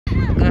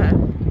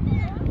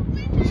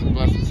It's a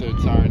blessing to the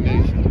entire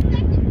nation.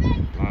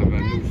 Live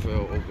at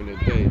Newfield opening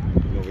day.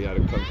 You know, we had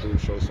to come through,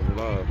 show some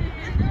love.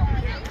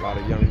 A lot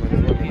of young men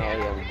and women out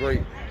here are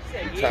great.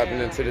 We're tapping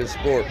into this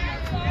sport.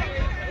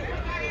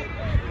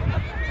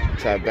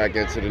 Tap back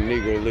into the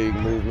Negro League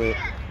movement.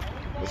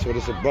 That's what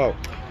it's about.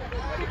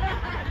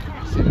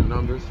 See the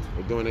numbers?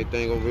 They're doing their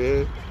thing over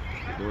here.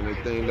 They're doing their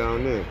thing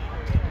down there.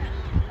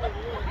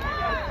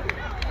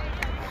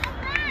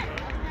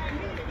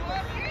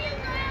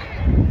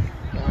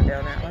 Going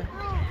down that way.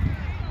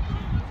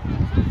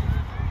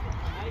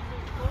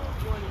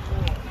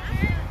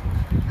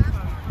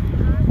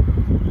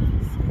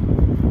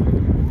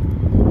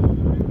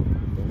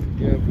 Don't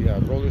forget, we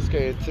have roller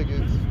skating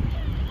tickets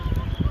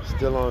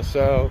still on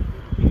sale.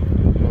 You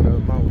know the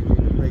amount we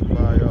need to make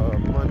by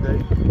Monday.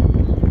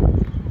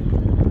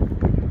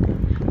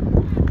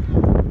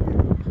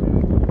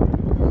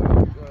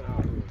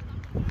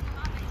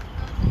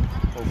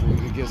 Hopefully we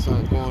can get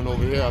something going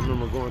over here. I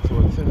remember going to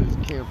a tennis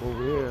camp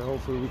over here.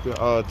 Hopefully we can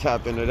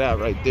tap into that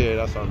right there.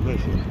 That's our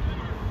mission.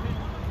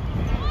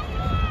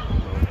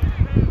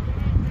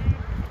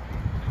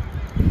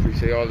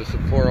 Appreciate all the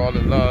support, all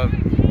the love. See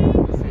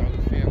all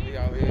the family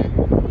out here.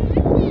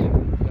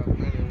 Young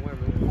men and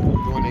women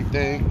doing their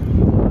thing.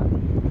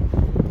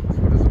 That's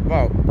what it's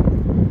about.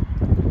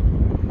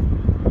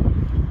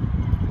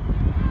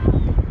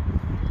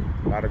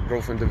 A lot of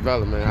growth and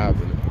development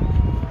happening.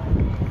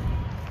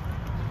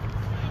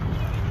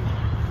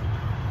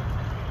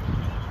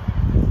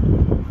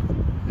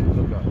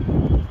 Look up.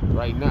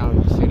 Right now,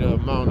 you see the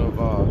amount of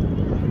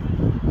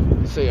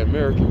say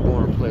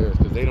American-born players,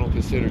 because they don't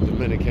consider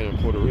Dominican and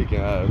Puerto Rican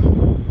as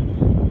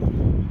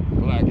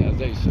black as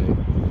they say.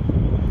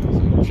 So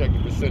you check the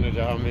percentage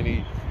of how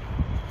many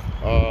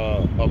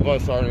of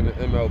us are in the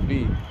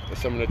MLB, and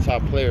some of the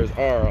top players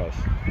are us.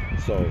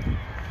 So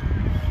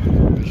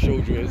it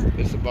shows you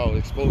it's about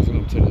exposing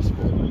them to the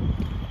sport,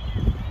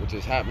 which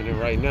is happening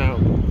right now,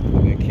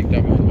 and then keep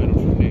that momentum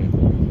from there.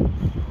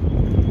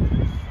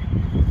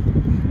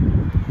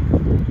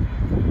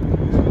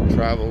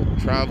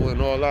 Travel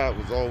and all that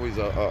was always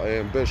an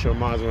ambition of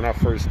mine when I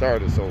first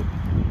started, so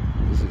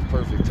this is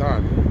perfect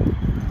timing.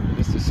 And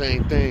it's the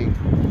same thing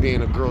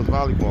being a girls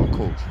volleyball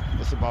coach.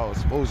 It's about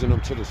exposing them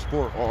to the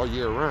sport all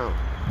year round,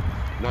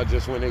 not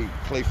just when they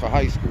play for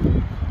high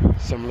school,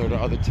 similar to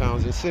other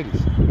towns and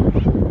cities.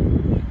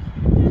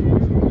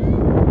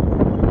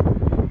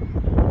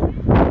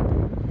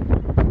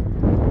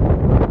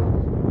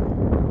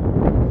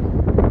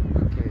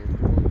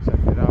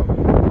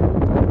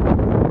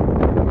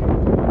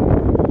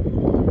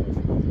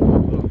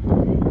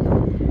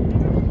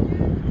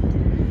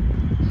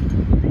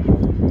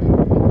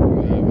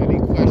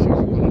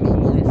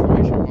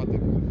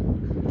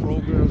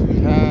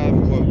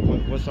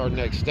 What's our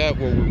next step,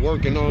 what we're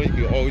working on, you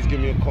can always give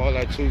me a call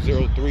at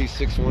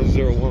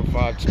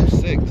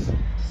 203-610-1526.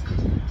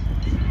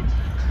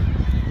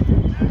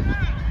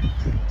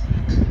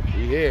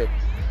 We here.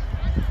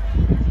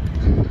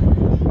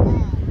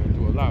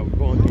 We're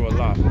going through a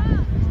lot.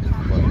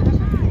 But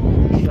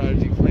the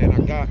strategy plan I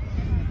got,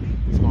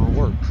 it's gonna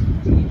work.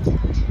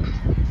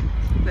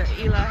 The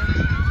Eli.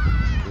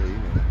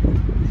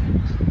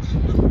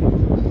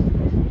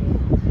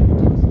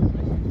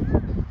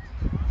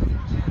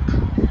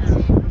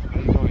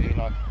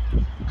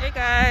 Hey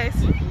guys.